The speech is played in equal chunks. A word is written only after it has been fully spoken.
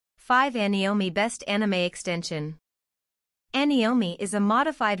5 Aniyomi Best Anime Extension. Aniyomi is a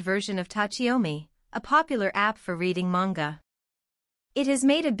modified version of Tachiyomi, a popular app for reading manga. It has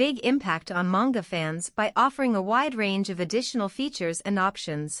made a big impact on manga fans by offering a wide range of additional features and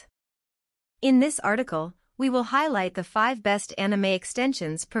options. In this article, we will highlight the 5 best anime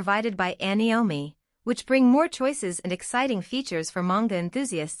extensions provided by Aniyomi, which bring more choices and exciting features for manga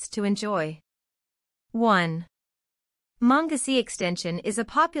enthusiasts to enjoy. 1. Mangasee Extension is a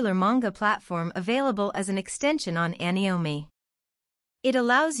popular manga platform available as an extension on Aniyomi. It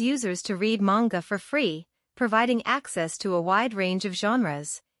allows users to read manga for free, providing access to a wide range of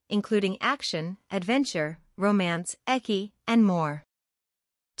genres, including action, adventure, romance, eki, and more.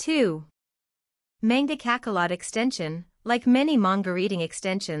 2. Mangakakalot Extension, like many manga reading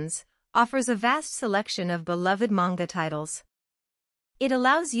extensions, offers a vast selection of beloved manga titles. It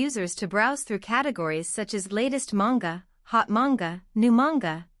allows users to browse through categories such as latest manga, hot manga, new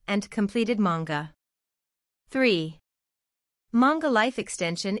manga, and completed manga. 3. MangaLife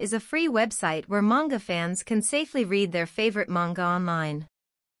Extension is a free website where manga fans can safely read their favorite manga online.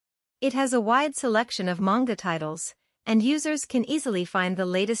 It has a wide selection of manga titles, and users can easily find the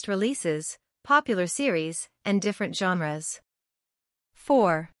latest releases, popular series, and different genres.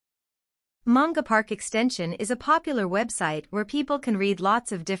 4. MangaPark Extension is a popular website where people can read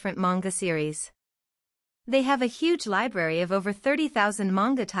lots of different manga series. They have a huge library of over 30,000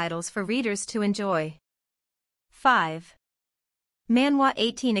 manga titles for readers to enjoy. 5.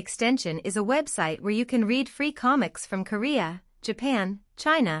 Manga:It Extension is a website where you can read free comics from Korea, Japan,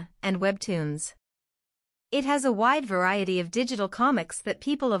 China, and webtoons. It has a wide variety of digital comics that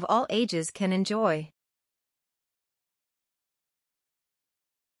people of all ages can enjoy.